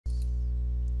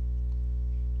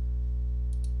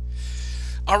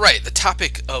All right, the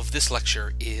topic of this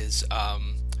lecture is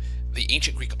the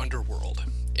ancient Greek underworld.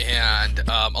 And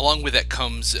along with that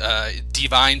comes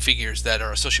divine figures that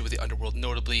are associated with the underworld,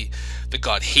 notably the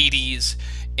god Hades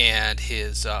and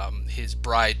his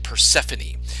bride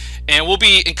Persephone. And we'll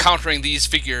be encountering these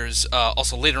figures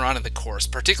also later on in the course,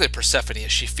 particularly Persephone,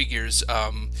 as she figures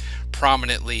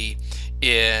prominently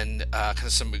in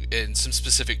some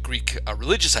specific Greek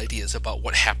religious ideas about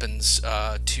what happens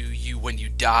to you when you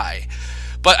die.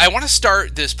 But I want to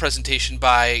start this presentation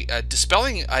by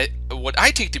dispelling what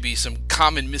I take to be some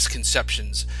common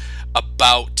misconceptions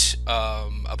about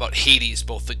Hades,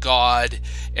 both the god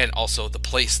and also the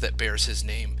place that bears his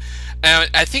name. And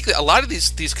I think that a lot of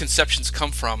these conceptions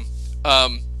come from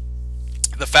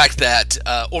the fact that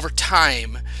over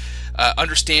time,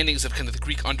 understandings of kind of the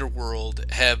Greek underworld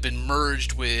have been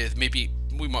merged with maybe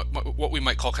what we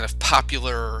might call kind of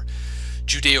popular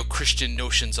Judeo-Christian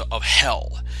notions of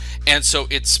hell. And so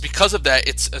it's because of that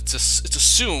it's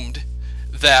assumed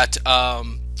that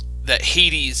that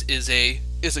Hades is a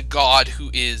god who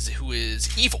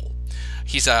is evil.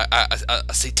 He's a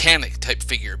satanic type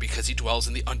figure because he dwells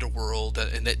in the underworld,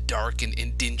 in that dark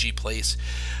and dingy place.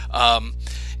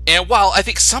 And while I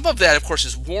think some of that, of course,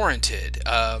 is warranted,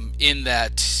 in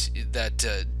that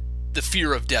the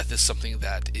fear of death is something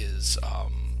that is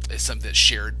something that's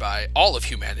shared by all of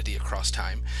humanity across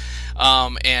time,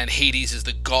 and Hades is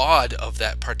the god of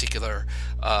that particular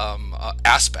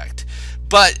aspect.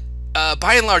 But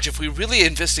by and large, if we really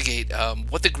investigate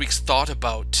what the Greeks thought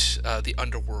about the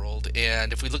underworld,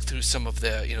 and if we look through some of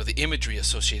the the imagery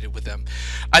associated with them,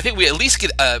 I think we at least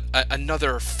get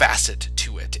another facet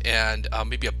to it, and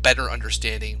maybe a better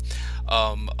understanding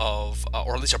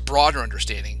or at least a broader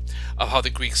understanding of how the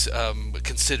Greeks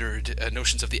considered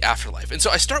notions of the afterlife. And so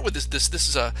I start with this. This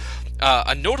is a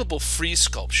notable frieze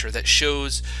sculpture that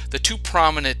shows the two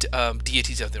prominent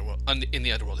deities of in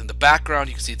the underworld. In the background,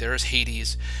 you can see there is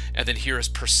Hades, and then here is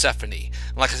Persephone.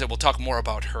 And like I said, we'll talk more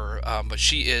about her, but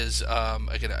she is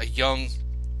again a young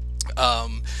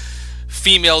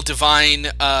female divine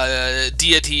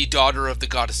deity, daughter of the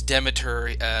goddess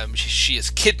Demeter. She is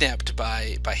kidnapped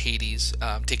by Hades,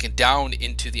 taken down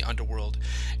into the underworld,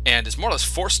 and is more or less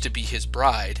forced to be his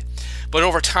bride. But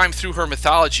over time, through her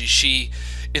mythology,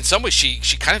 in some ways,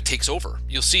 she kind of takes over.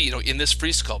 You'll see, in this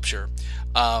frieze sculpture,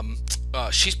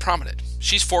 she's prominent.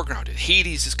 She's foregrounded.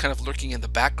 Hades is kind of lurking in the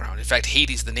background. In fact,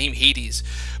 Hades, the name Hades,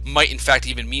 might in fact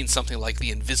even mean something like the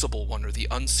invisible one or the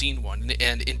unseen one.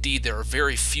 And indeed, there are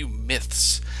very few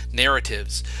myths,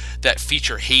 narratives that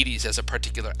feature Hades as a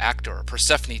particular actor.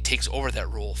 Persephone takes over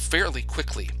that role fairly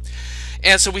quickly.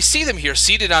 And so we see them here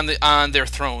seated on their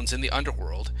thrones in the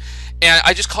underworld. And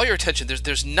I just call your attention,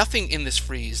 there's nothing in this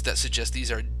frieze that suggests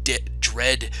these are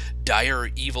dread, dire,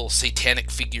 evil,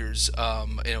 satanic figures,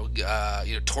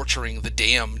 torturing the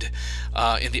damned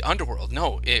in the underworld.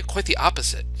 No, quite the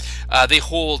opposite. They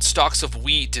hold stalks of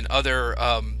wheat and other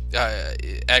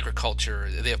agriculture.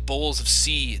 They have bowls of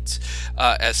seeds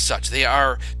as such. They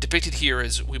are depicted here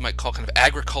as we might call kind of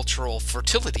agricultural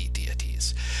fertility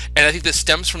deities. And I think this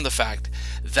stems from the fact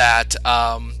that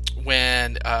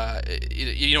when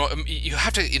you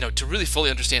have to to really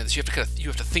fully understand this, you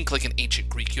have to think like an ancient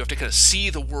Greek. You have to kind of see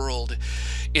the world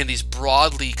in these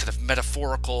broadly kind of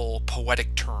metaphorical,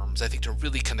 poetic terms. I think to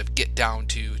really kind of get down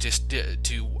to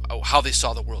how they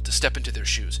saw the world, to step into their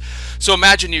shoes. So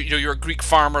imagine you're a Greek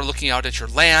farmer looking out at your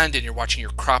land and you're watching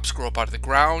your crops grow up out of the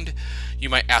ground. You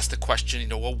might ask the question,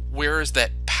 well, where is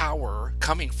that power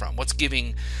coming from? What's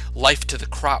giving life to the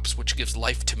crops, which gives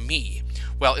life to me?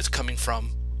 Well, it's coming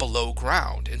from below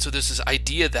ground. And so there's this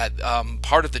idea that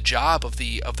part of the job of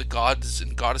the gods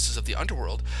and goddesses of the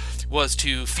underworld was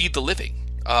to feed the living.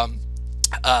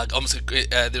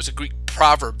 There's a Greek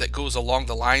proverb that goes along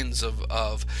the lines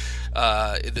of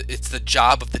it's the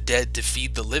job of the dead to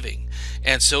feed the living.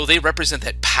 And so they represent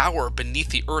that power beneath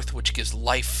the earth which gives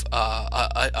life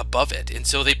above it. And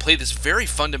so they play this very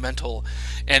fundamental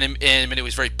and in many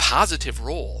ways very positive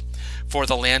role for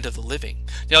the land of the living.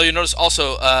 Now you'll notice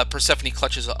also Persephone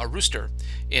clutches a rooster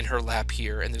in her lap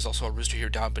here, and there's also a rooster here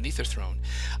down beneath her throne.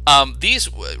 These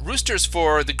roosters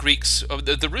for the Greeks,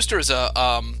 the rooster is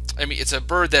it's a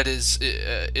bird that is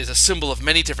a symbol of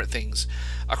many different things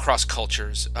across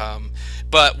cultures.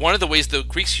 But one of the ways the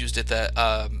Greeks used it,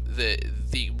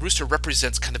 the rooster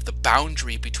represents kind of the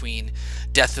boundary between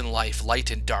death and life, light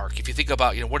and dark. If you think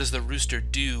about, what does the rooster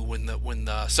do when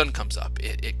the sun comes up?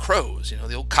 It crows,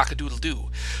 the old cock-a-doodle-doo.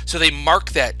 So they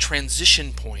mark that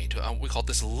transition point. We call it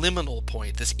this liminal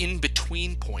point, this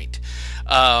in-between point,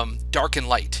 dark and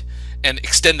light, and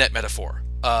extend that metaphor.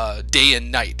 Day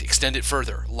and night, extend it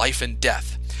further, life and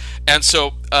death. And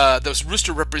so this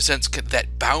rooster represents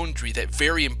that boundary, that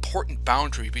very important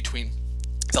boundary between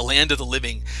the land of the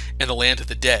living and the land of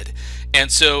the dead.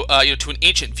 And so, to an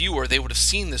ancient viewer, they would have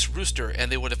seen this rooster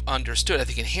and they would have understood, I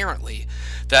think, inherently,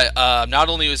 that not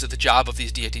only is it the job of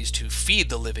these deities to feed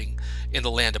the living in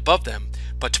the land above them,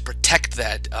 but to protect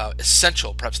that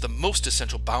essential, perhaps the most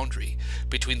essential boundary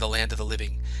between the land of the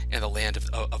living and the land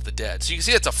of the dead. So you can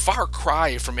see it's a far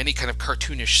cry from any kind of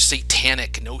cartoonish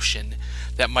satanic notion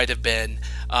that might have been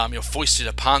foisted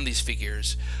upon these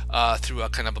figures through a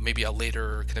kind of maybe a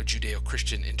later kind of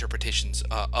Judeo-Christian interpretations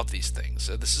of these things.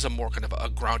 This is a more kind of a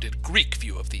grounded Greek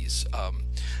view of these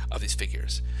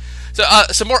figures. So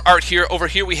some more art here. Over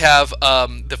here we have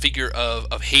the figure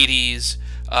of Hades,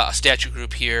 a statue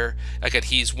group here. Again,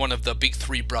 he's one of the big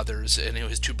three brothers, and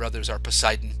his two brothers are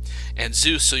Poseidon and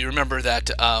Zeus. So you remember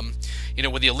that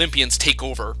when the Olympians take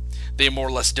over, they more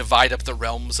or less divide up the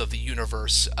realms of the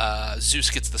universe. Zeus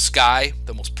gets the sky,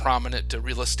 the most prominent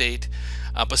real estate.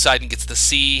 Poseidon gets the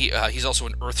sea. He's also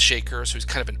an earth shaker, so he's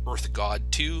kind of an earth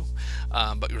god too.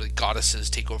 But really, goddesses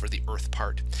take over the earth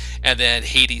part. And then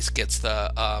Hades gets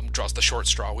draws the short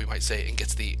straw, we might say, and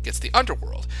gets the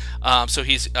underworld. So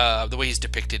he's the way he's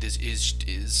depicted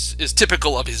is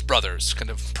typical of his brothers, kind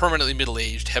of permanently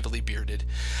middle-aged, heavily bearded.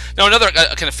 Now, another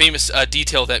kind of famous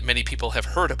detail that many people have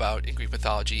heard about in Greek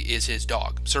mythology is his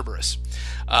dog, Cerberus,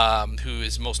 who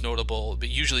is most notable, but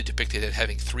usually depicted as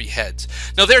having 3 heads.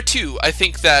 Now, there too, I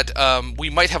think that we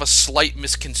might have a slight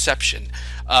misconception.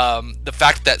 The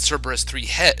fact that Cerberus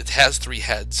has 3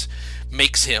 heads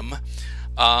makes him,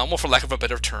 well, for lack of a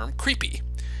better term, creepy.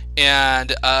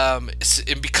 And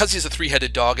because he's a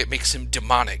 3-headed dog, it makes him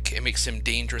demonic. It makes him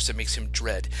dangerous. It makes him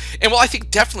dread. And well, I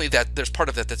think definitely that there's part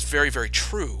of that that's very, very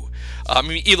true. I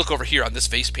mean, you look over here on this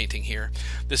vase painting here.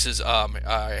 This is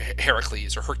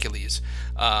Heracles or Hercules,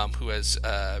 who has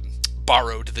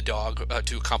borrowed the dog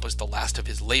to accomplish the last of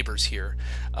his labors here.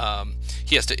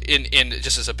 He has to, in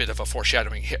just as a bit of a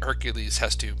foreshadowing, Hercules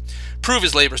has to prove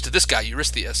his labors to this guy,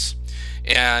 Eurystheus.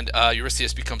 And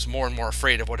Eurystheus becomes more and more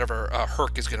afraid of whatever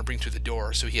Herc is going to bring through the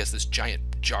door, so he has this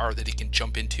giant jar that he can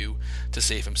jump into to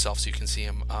save himself. So you can see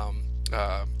him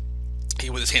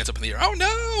with his hands up in the air. Oh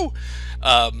no!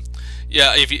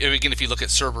 Yeah, if you look at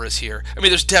Cerberus here, I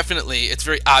mean, there's definitely, it's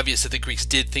very obvious that the Greeks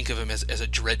did think of him as a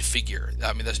dread figure.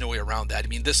 I mean, there's no way around that. I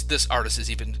mean, this artist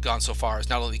has even gone so far as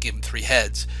not only give him 3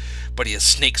 heads, but he has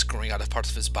snakes growing out of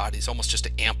parts of his body. It's almost just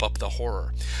to amp up the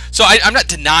horror. So I'm not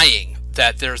denying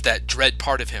that there's that dread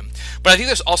part of him, but I think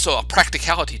there's also a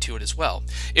practicality to it as well.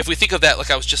 If we think of that,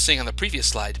 like I was just saying on the previous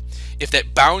slide, if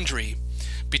that boundary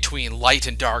between light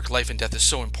and dark, life and death is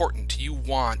so important, you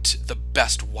want the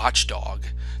best watchdog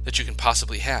that you can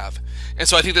possibly have. And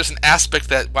so I think there's an aspect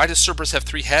that, why does Cerberus have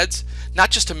 3 heads?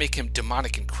 Not just to make him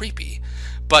demonic and creepy,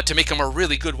 but to make him a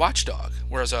really good watchdog.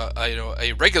 Whereas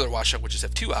a regular watchdog would just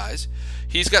have 2 eyes,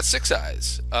 he's got 6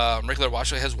 eyes. Regular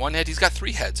watchdog has 1 head, he's got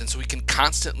 3 heads, and so he can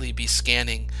constantly be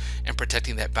scanning and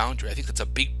protecting that boundary. I think that's a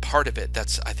big part of it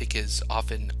I think is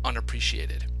often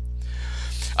unappreciated.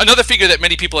 Another figure that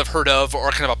many people have heard of, or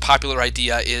kind of a popular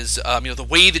idea, is the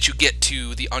way that you get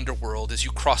to the underworld is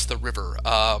you cross the river.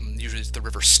 Usually it's the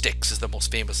river Styx is the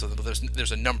most famous of them.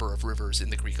 There's a number of rivers in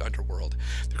the Greek underworld.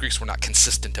 The Greeks were not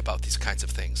consistent about these kinds of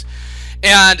things.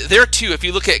 And there too, if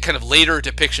you look at kind of later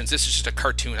depictions, this is just a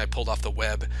cartoon I pulled off the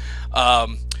web.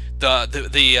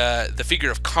 The figure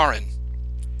of Charon,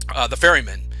 the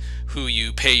ferryman, who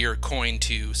you pay your coin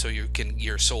to, so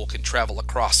your soul can travel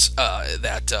across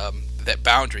that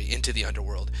boundary into the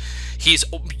underworld. He's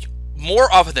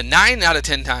more often than 9 out of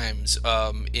 10 times,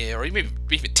 or maybe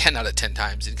even 10 out of 10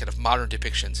 times in kind of modern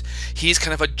depictions, he's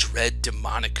kind of a dread,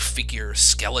 demonic figure,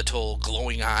 skeletal,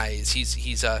 glowing eyes.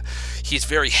 He's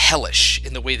very hellish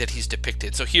in the way that he's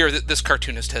depicted. So here, this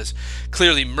cartoonist has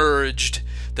clearly merged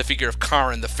the figure of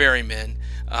Charon, the ferryman.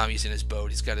 He's in his boat.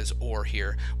 He's got his oar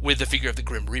here with the figure of the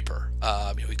Grim Reaper.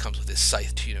 He comes with his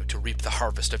scythe to reap the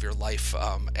harvest of your life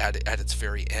at its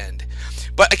very end.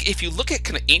 But if you look at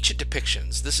kind of ancient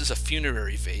depictions, this is a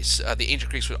funerary vase. The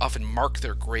ancient Greeks would often mark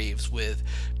their graves with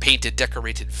painted,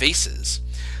 decorated vases.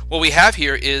 What we have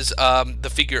here is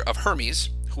the figure of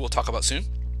Hermes, who we'll talk about soon.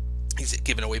 He's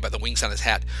given away by the wings on his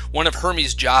hat. One of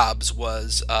Hermes' jobs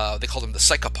was, they called him the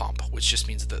psychopomp, which just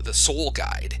means the soul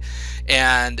guide.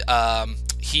 And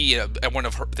one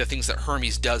of the things that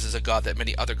Hermes does as a god that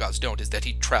many other gods don't is that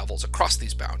he travels across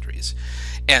these boundaries.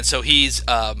 And so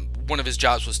one of his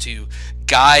jobs was to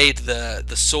guide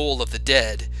the soul of the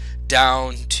dead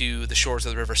down to the shores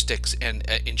of the river Styx and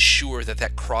ensure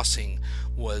that crossing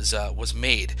was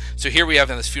made. So here we have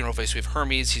in this funeral face, we have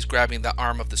Hermes. He's grabbing the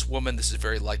arm of this woman. This is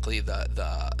very likely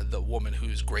the woman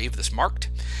whose grave this marked,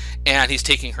 and he's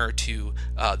taking her to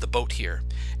the boat here.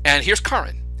 And here's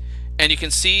Charon. And you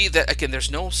can see that, again, there's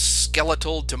no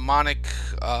skeletal, demonic,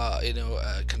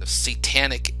 kind of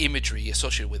satanic imagery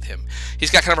associated with him. He's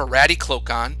got kind of a ratty cloak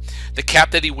on. The cap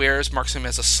that he wears marks him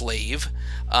as a slave.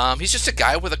 He's just a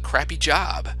guy with a crappy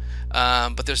job.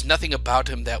 But there's nothing about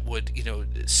him that would,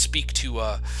 speak to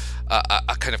a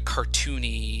kind of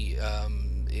cartoony,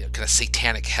 kind of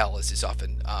satanic hell, as is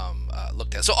often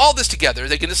looked at. So all this together,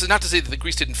 again, this is not to say that the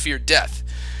Greeks didn't fear death.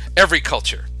 Every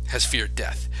culture has feared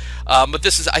death. But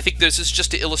I think this is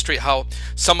just to illustrate how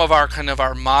some of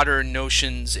our modern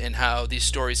notions and how these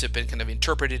stories have been kind of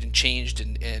interpreted and changed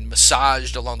and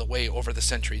massaged along the way over the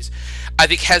centuries, I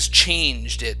think has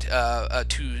changed it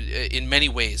in many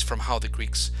ways from how the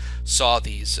Greeks saw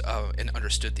these and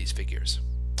understood these figures.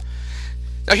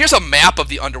 Now here's a map of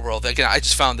the underworld. Again, I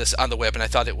just found this on the web and I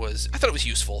thought it was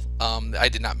useful. I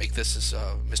did not make this. As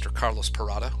Mr. Carlos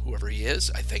Parada, whoever he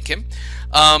is, I thank him.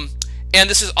 And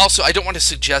this is also, I don't want to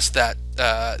suggest that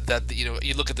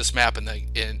you look at this map and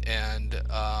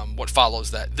what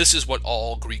follows, that this is what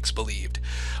all Greeks believed.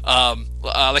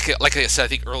 Like I said, I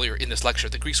think earlier in this lecture,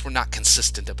 the Greeks were not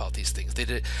consistent about these things. They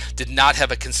did not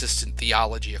have a consistent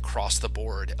theology across the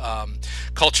board.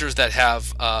 Cultures that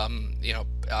have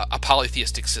a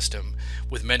polytheistic system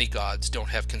with many gods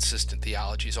don't have consistent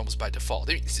theologies almost by default.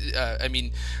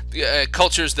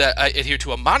 Cultures that adhere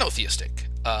to a monotheistic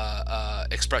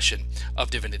expression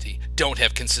of divinity don't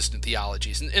have consistent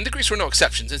theologies, and the Greeks were no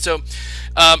exceptions. And so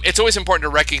it's always important to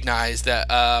recognize that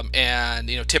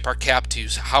and tip our cap to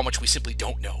how much we simply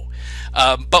don't know.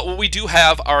 But what we do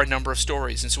have are a number of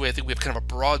stories, and so I think we have kind of a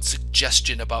broad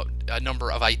suggestion about a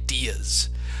number of ideas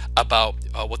about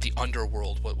what the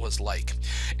underworld was like.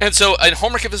 And so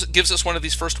Homer gives us one of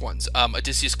these first ones.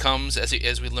 Odysseus comes,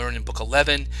 as we learn in book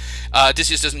 11.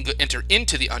 Odysseus doesn't enter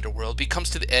into the underworld, but he comes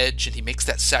to the edge and he makes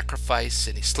that sacrifice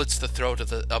and he slits the throat of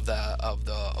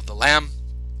the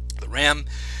ram,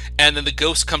 and then the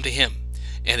ghosts come to him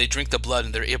and they drink the blood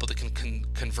and they're able to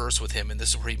converse with him. And this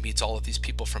is where he meets all of these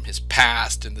people from his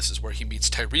past, and this is where he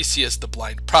meets Tiresias, the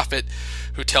blind prophet,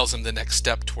 who tells him the next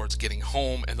step towards getting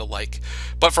home and the like.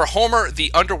 But for Homer,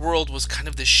 the underworld was kind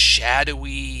of this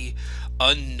shadowy,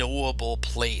 unknowable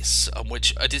place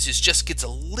which Odysseus just gets a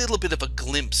little bit of a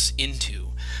glimpse into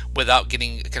without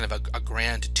getting kind of a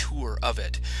grand tour of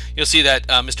it. You'll see that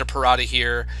Mr. Parada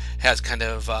here has kind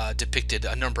of depicted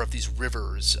a number of these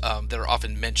rivers that are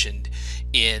often mentioned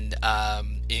in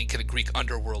kind of Greek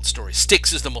underworld stories.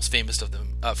 Styx is the most famous of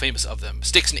them.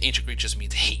 Styx in ancient Greek just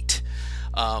means hate.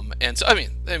 And so I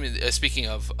mean, speaking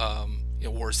of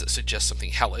words that suggest something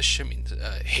hellish,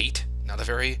 hate, not a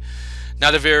very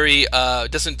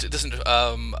doesn't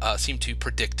seem to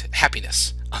predict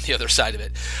happiness on the other side of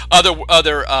it.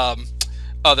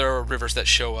 Other rivers that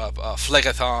show up,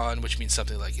 Phlegathon, which means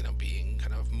something like being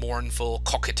kind of mournful,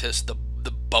 Cocytus, the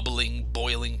bubbling,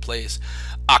 boiling place,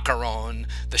 Acheron,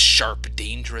 the sharp,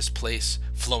 dangerous place,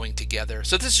 flowing together.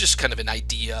 So this is just kind of an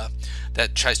idea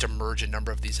that tries to merge a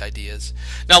number of these ideas.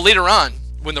 Now later on,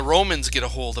 when the Romans get a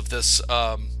hold of this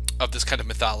kind of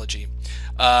mythology,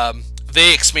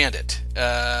 they expand it.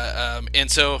 And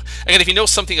so, again, if you know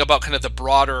something about kind of the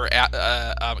broader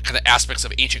kind of aspects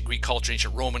of ancient Greek culture,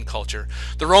 ancient Roman culture,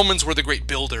 the Romans were the great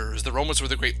builders, the Romans were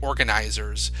the great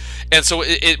organizers. And so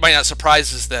it might not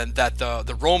surprise us then that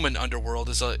the Roman underworld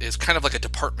is kind of like a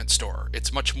department store.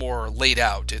 It's much more laid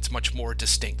out. It's much more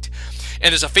distinct.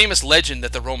 And there's a famous legend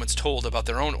that the Romans told about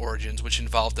their own origins, which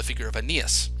involved the figure of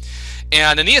Aeneas.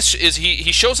 And Aeneas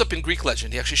he shows up in Greek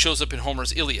legend. He actually shows up in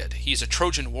Homer's Iliad. He's a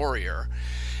Trojan warrior.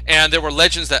 And there were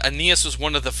legends that Aeneas was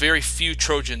one of the very few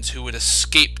Trojans who would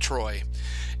escape Troy.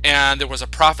 And there was a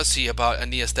prophecy about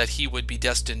Aeneas that he would be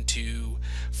destined to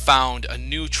found a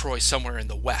new Troy somewhere in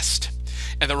the west.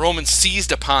 And the Romans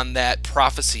seized upon that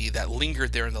prophecy that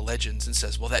lingered there in the legends and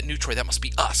says, well, that new Troy, that must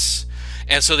be us.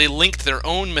 And so they linked their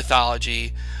own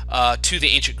mythology to the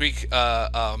ancient Greek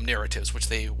narratives, which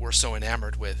they were so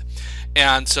enamored with.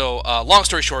 And so, long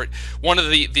story short, one of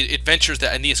the adventures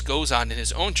that Aeneas goes on in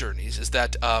his own journeys is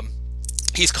that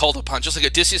he's called upon, just like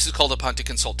Odysseus is called upon to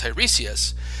consult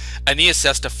Tiresias, Aeneas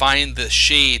has to find the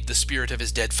shade, the spirit of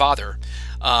his dead father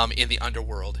in the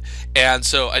underworld. And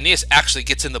so Aeneas actually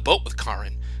gets in the boat with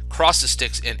Charon, crosses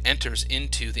Styx, and enters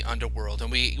into the underworld. And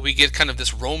we get kind of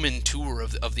this Roman tour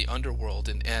of the underworld.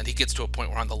 And he gets to a point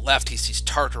where on the left he sees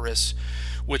Tartarus,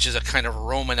 which is a kind of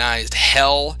Romanized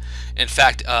hell. In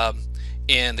fact,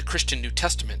 in the Christian New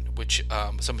Testament, which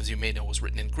some of you may know was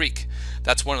written in Greek.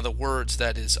 That's one of the words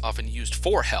that is often used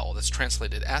for hell, that's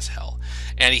translated as hell.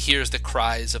 And he hears the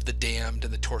cries of the damned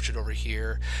and the tortured over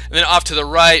here. And then off to the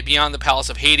right, beyond the palace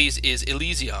of Hades, is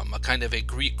Elysium, a kind of a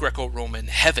Greek Greco-Roman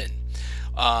heaven.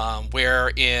 Where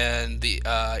in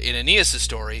Aeneas'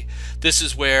 story, this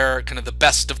is where kind of the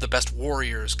best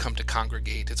warriors come to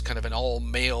congregate. It's kind of an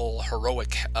all-male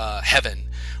heroic heaven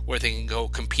where they can go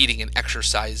competing and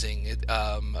exercising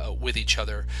with each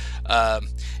other.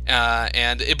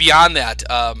 And beyond that,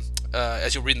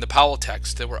 as you'll read in the Powell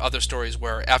text, there were other stories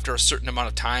where after a certain amount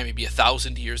of time, maybe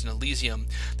 1,000 years in Elysium,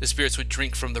 the spirits would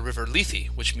drink from the river Lethe,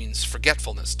 which means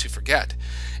forgetfulness, to forget,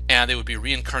 and they would be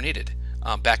reincarnated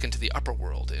back into the upper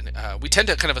world. And we tend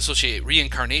to kind of associate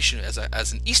reincarnation as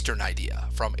an Eastern idea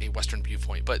from a Western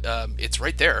viewpoint, but it's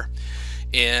right there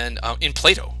in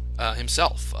Plato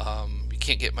himself. You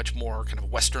can't get much more kind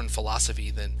of Western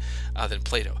philosophy than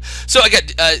Plato. So again,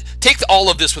 take all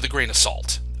of this with a grain of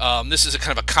salt. This is a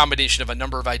kind of a combination of a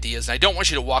number of ideas, and I don't want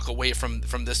you to walk away from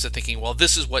this to thinking, well,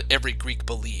 this is what every Greek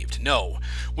believed. No,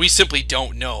 we simply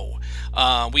don't know.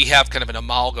 We have kind of an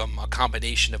amalgam, a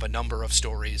combination of a number of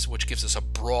stories, which gives us a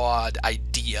broad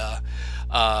idea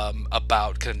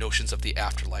about kind of notions of the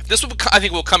afterlife. This will, I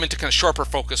think, will come into kind of sharper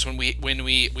focus when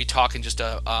we talk in just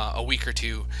a week or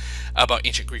two about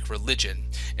ancient Greek religion,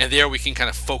 and there we can kind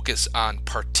of focus on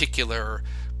particular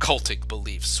cultic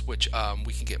beliefs, which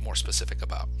we can get more specific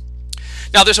about.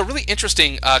 Now, there's a really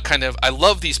interesting I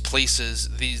love these places,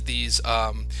 these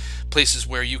places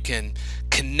where you can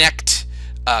connect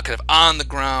kind of on the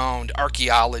ground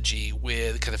archaeology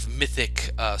with kind of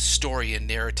mythic story and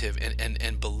narrative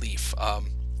and belief,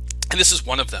 and this is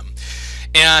one of them.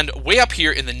 And way up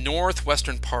here in the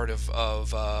northwestern part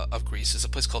of Greece is a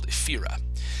place called Ephyra,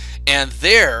 and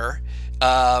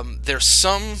there's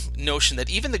some notion that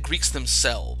even the Greeks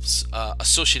themselves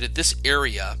associated this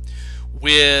area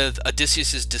with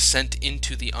Odysseus' descent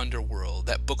into the underworld,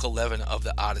 that book 11 of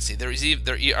the Odyssey. There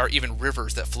are even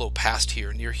rivers that flow past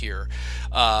here, near here,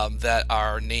 that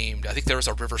are named. I think there is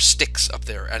a river Styx up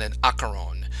there and an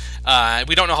Acheron.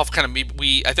 We don't know how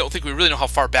I don't think we really know how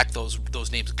far back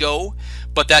those names go,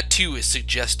 but that too is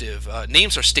suggestive.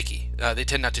 Names are sticky. They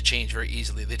tend not to change very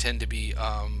easily. They tend to be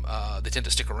they tend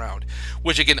to stick around,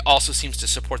 which again also seems to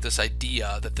support this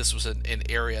idea that this was an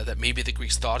area that maybe the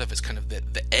Greeks thought of as kind of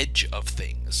the edge of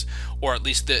things, or at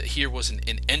least that here was an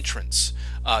entrance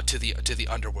to the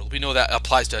underworld. We know that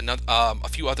applies to a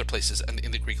few other places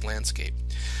in the Greek landscape.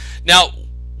 Now,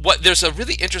 there's a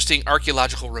really interesting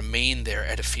archaeological remain there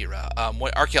at Ephyra,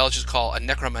 what archaeologists call a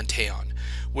necromanteon,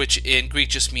 which in Greek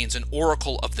just means an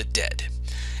oracle of the dead.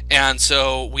 And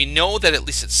so we know that at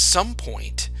least at some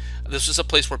point this was a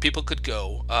place where people could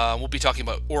go. We'll be talking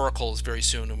about oracles very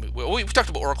soon. We talked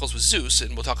about oracles with Zeus,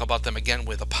 and we'll talk about them again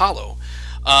with Apollo.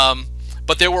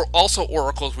 But there were also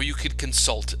oracles where you could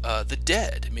consult the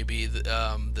dead, maybe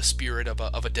the spirit of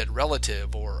a dead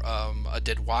relative, or a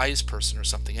dead wise person or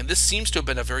something. And this seems to have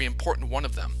been a very important one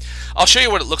of them. I'll show you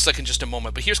what it looks like in just a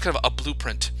moment, but here's kind of a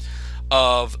blueprint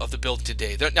of the building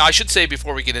today. Now, I should say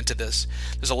before we get into this,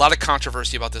 there's a lot of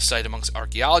controversy about this site amongst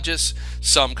archaeologists.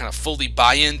 Some kind of fully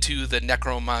buy into the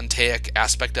necromanteic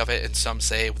aspect of it, and some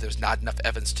say there's not enough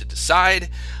evidence to decide.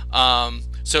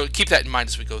 So keep that in mind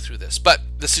as we go through this. But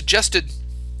the suggested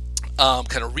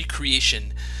kind of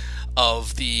recreation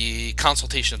of the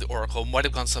consultation of the oracle might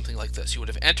have gone something like this. You would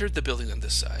have entered the building on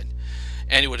this side,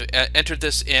 and you would have entered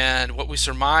this in what we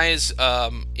surmise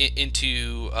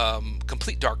into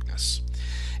complete darkness.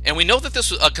 And we know that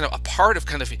this was kind of a part of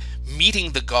kind of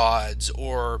meeting the gods,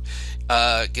 or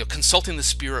consulting the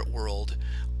spirit world.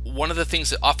 One of the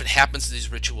things that often happens in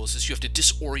these rituals is you have to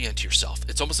disorient yourself.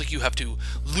 It's almost like you have to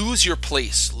lose your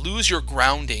place, lose your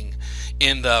grounding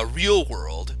in the real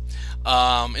world,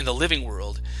 in the living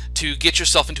world, to get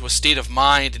yourself into a state of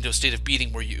mind, into a state of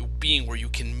being where you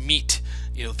can meet,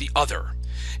 the other.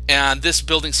 And this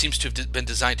building seems to have been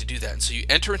designed to do that. And so you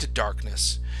enter into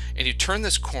darkness, and you turn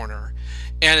this corner,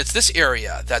 and it's this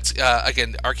area that's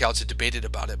again, archaeologists have debated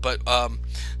about it, but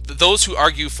those who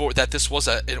argue for that this was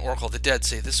an oracle of the dead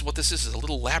say this is a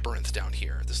little labyrinth down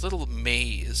here, this little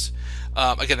maze.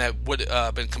 Again, that would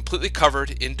have been completely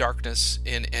covered in darkness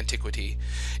in antiquity,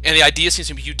 and the idea seems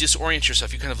to be you disorient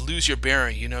yourself, you kind of lose your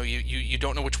bearing. You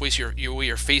don't know which way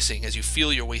you're facing as you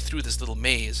feel your way through this little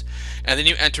maze, and then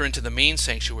you enter into the main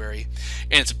sanctuary,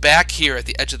 and it's back here at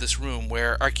the edge of this room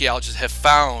where archaeologists have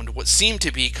found what seem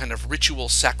to be kind of ritual,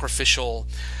 sacrificial,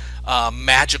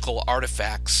 magical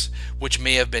artifacts, which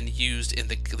may have been used in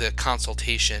the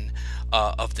consultation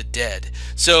of the dead.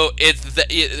 So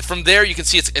from there you can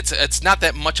see it's not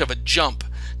that much of a jump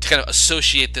to kind of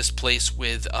associate this place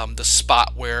with the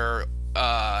spot where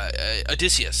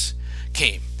Odysseus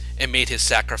came and made his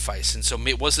sacrifice. And so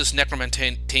was this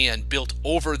necromanteon built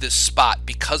over this spot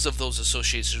because of those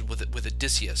associations with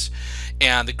Odysseus.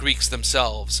 And the Greeks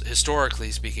themselves,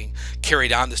 historically speaking,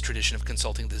 carried on this tradition of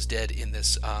consulting this dead in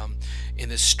this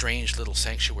strange little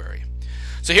sanctuary.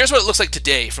 So here's what it looks like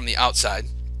today from the outside.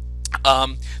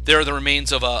 There are the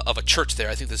remains of a church there.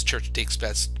 I think this church dates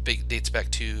back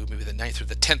to maybe the 9th or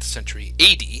the 10th century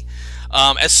AD.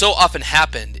 As so often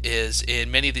happened is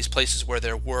in many of these places where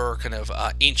there were kind of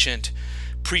ancient,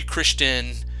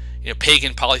 pre-Christian,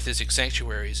 pagan polytheistic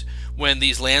sanctuaries, when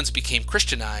these lands became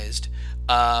Christianized,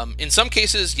 in some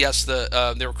cases, yes, there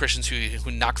were Christians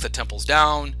who knocked the temples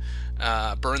down,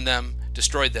 burned them,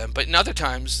 destroyed them. But in other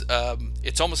times,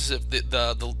 it's almost as if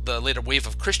the later wave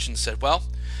of Christians said, well,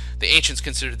 the ancients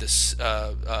considered this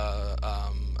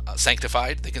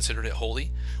sanctified. They considered it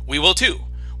holy. We will too.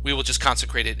 We will just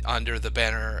consecrate it under the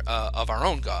banner of our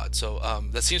own God. So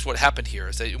that seems what happened here,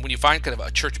 is that when you find kind of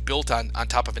a church built on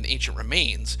top of an ancient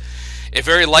remains, it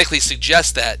very likely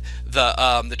suggests that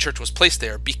the church was placed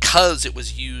there because it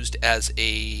was used as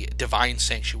a divine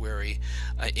sanctuary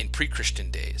in pre-Christian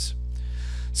days.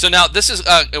 So now this is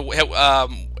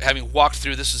having walked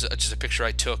through. This is just a picture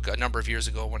I took a number of years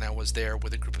ago when I was there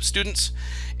with a group of students,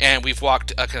 and we've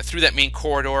walked kind of through that main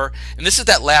corridor. And this is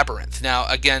that labyrinth. Now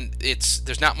again,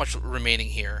 there's not much remaining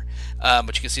here,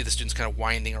 but you can see the students kind of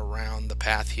winding around the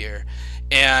path here.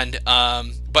 And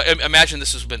but imagine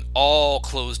this has been all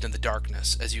closed in the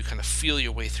darkness as you kind of feel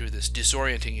your way through this,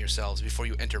 disorienting yourselves before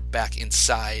you enter back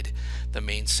inside the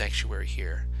main sanctuary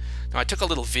here. Now I took a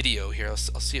little video here. I'll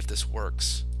see if this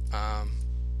works. I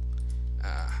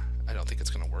don't think it's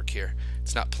going to work here.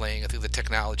 It's not playing. I think the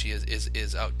technology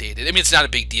is outdated. I mean, it's not a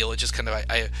big deal. It's just kind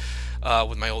of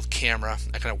with my old camera,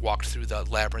 I kind of walked through the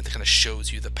labyrinth. It kind of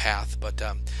shows you the path, but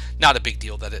not a big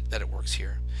deal that it works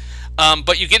here.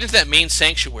 But you get into that main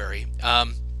sanctuary.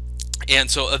 And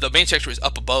so the main sanctuary is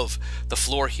up above the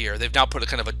floor here. They've now put a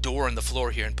kind of a door in the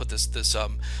floor here and put this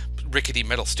rickety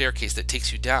metal staircase that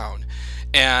takes you down.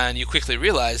 And you quickly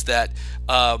realize that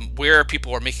where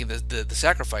people are making the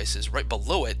sacrifices, right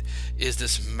below it is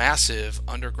this massive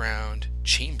underground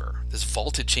chamber, this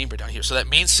vaulted chamber down here. So that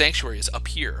main sanctuary is up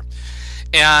here.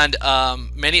 And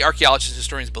many archaeologists and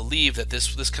historians believe that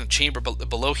this kind of chamber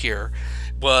below here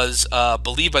was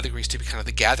believed by the Greeks to be kind of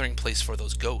the gathering place for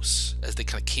those ghosts as they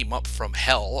kind of came up from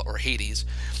hell or Hades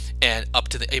and up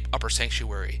to the upper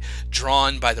sanctuary,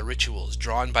 drawn by the rituals,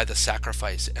 drawn by the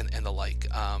sacrifice and the like.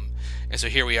 And so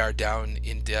here we are down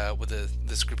in with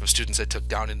this group of students I took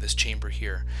down in this chamber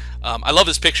here. I love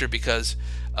this picture because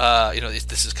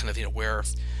this is kind of where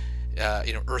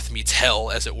Earth meets hell,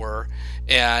 as it were.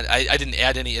 And I didn't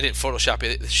add any. I didn't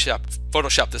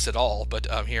Photoshop this at all. But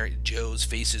here, Joe's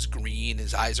face is green.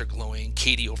 His eyes are glowing.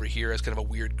 Katie over here has kind of a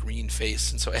weird green face,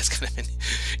 and so it has kind of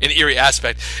an eerie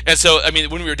aspect. And so, I mean,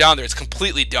 when we were down there, it's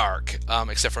completely dark,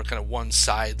 except for kind of one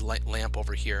side lamp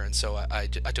over here. And so I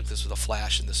took this with a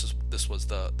flash, and this was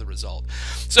the result.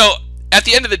 So at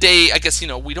the end of the day, I guess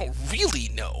we don't really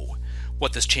know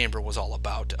what this chamber was all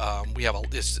about. We have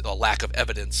a lack of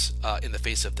evidence in the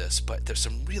face of this, but there's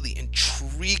some really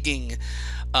intriguing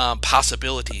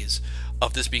possibilities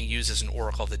of this being used as an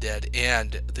oracle of the dead,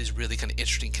 and these really kind of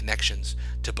interesting connections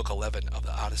to Book 11 of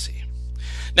the Odyssey.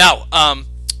 Now,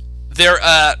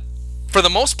 for the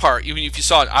most part, even if you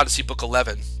saw in Odyssey Book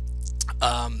 11,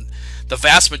 the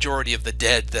vast majority of the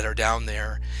dead that are down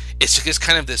there, it's just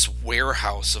kind of this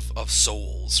warehouse of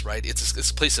souls, right? It's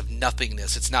this place of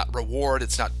nothingness. It's not reward,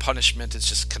 it's not punishment, it's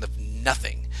just kind of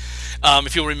nothing.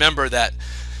 If you'll remember that,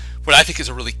 what I think is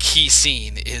a really key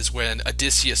scene is when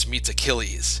Odysseus meets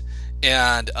Achilles,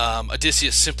 and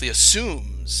Odysseus simply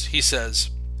assumes, he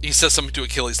says something to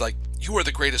Achilles like, "You are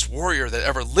the greatest warrior that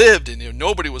ever lived, and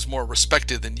nobody was more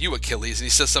respected than you, Achilles." And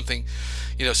he says something,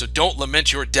 so don't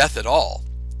lament your death at all.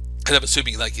 Kind of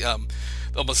assuming like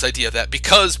almost the idea that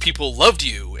because people loved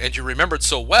you and you're remembered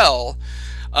so well,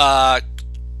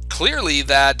 clearly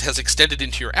that has extended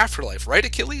into your afterlife, right,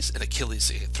 Achilles? And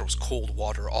Achilles throws cold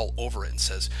water all over it and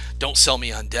says, "Don't sell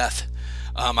me on death.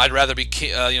 I'd rather be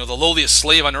king, the lowliest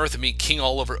slave on earth and be king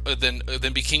all over than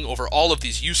be king over all of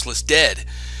these useless dead."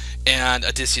 And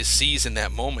Odysseus sees in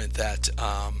that moment that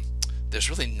there's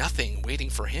really nothing waiting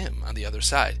for him on the other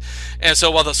side. And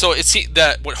so it's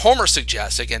that what Homer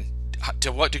suggests, again,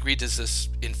 to what degree does this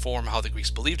inform how the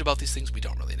Greeks believed about these things? We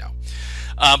don't really know.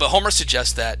 But Homer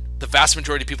suggests that the vast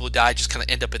majority of people who die just kind of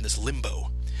end up in this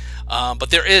limbo. But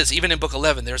there is, even in Book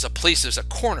 11, there's a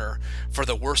corner for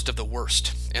the worst of the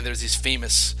worst. And there's these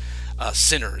famous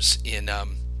sinners in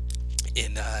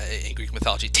in Greek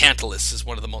mythology. Tantalus is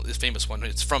one of the most famous ones.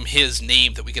 It's from his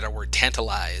name that we get our word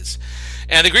tantalize.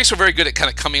 And the Greeks were very good at kind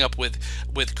of coming up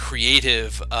with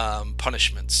creative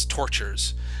punishments,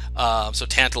 tortures. So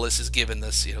Tantalus is given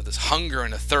this, this hunger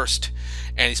and a thirst,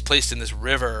 and he's placed in this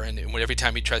river, and every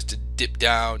time he tries to dip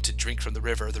down to drink from the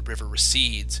river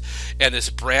recedes, and this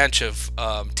branch of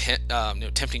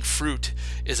tempting fruit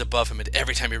is above him, and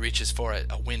every time he reaches for it,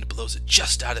 a wind blows it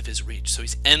just out of his reach. So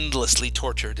he's endlessly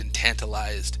tortured and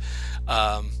tantalized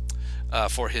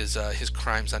for his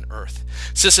crimes on earth.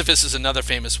 Sisyphus is another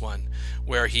famous one,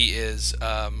 where he has,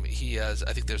 I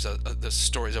think the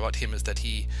stories about him is that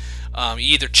he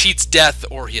either cheats death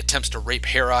or he attempts to rape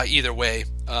Hera. Either way,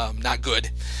 not good.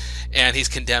 And he's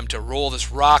condemned to roll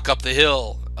this rock up the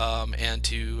hill, and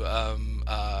to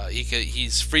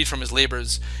he's freed from his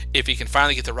labors if he can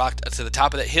finally get the rock to the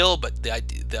top of that hill. But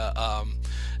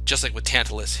just like with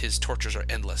Tantalus, his tortures are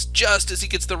endless. Just as he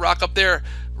gets the rock up there,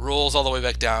 rolls all the way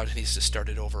back down, and he's just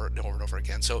started over and over and over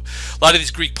again. So a lot of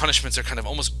these Greek punishments are kind of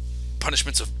almost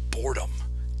punishments of boredom,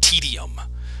 tedium,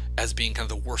 as being kind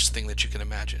of the worst thing that you can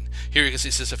imagine. Here you can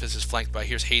see Sisyphus is flanked by,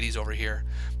 here's Hades over here,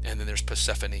 and then there's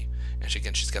Persephone, and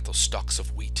she's got those stalks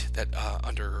of wheat that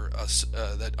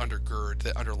that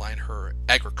underline her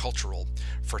agricultural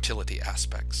fertility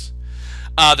aspects.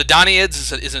 The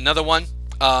Danaids is another one.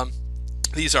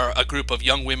 These are a group of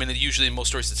young women, and usually in most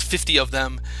stories it's 50 of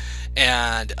them,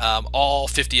 and all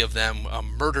 50 of them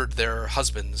murdered their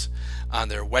husbands on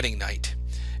their wedding night,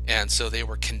 and so they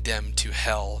were condemned to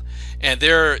hell. And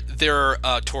their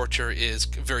torture is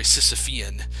very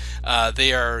Sisyphean.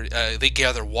 They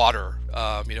gather water,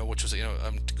 which was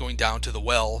going down to the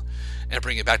well and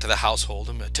bring it back to the household.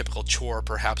 A typical chore,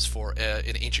 perhaps, for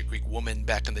an ancient Greek woman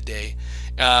back in the day.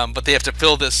 But they have to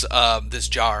fill this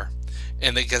jar.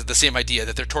 And they get the same idea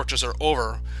that their tortures are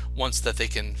over once that they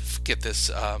can get this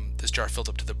jar filled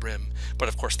up to the brim. But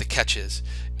of course, the catch is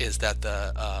that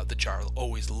the jar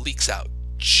always leaks out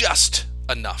just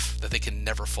enough that they can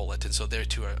never full it, and so they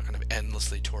too are kind of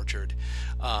endlessly tortured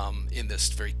in this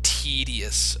very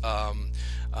tedious,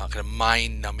 kind of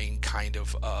mind-numbing kind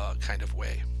of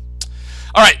way.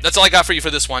 All right, that's all I got for you for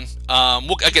this one.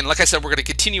 Again, like I said, we're going to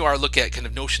continue our look at kind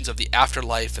of notions of the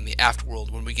afterlife and the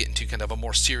afterworld when we get into kind of a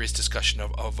more serious discussion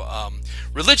of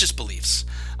religious beliefs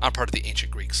on part of the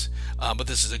ancient Greeks. But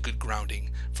this is a good grounding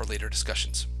for later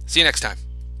discussions. See you next time.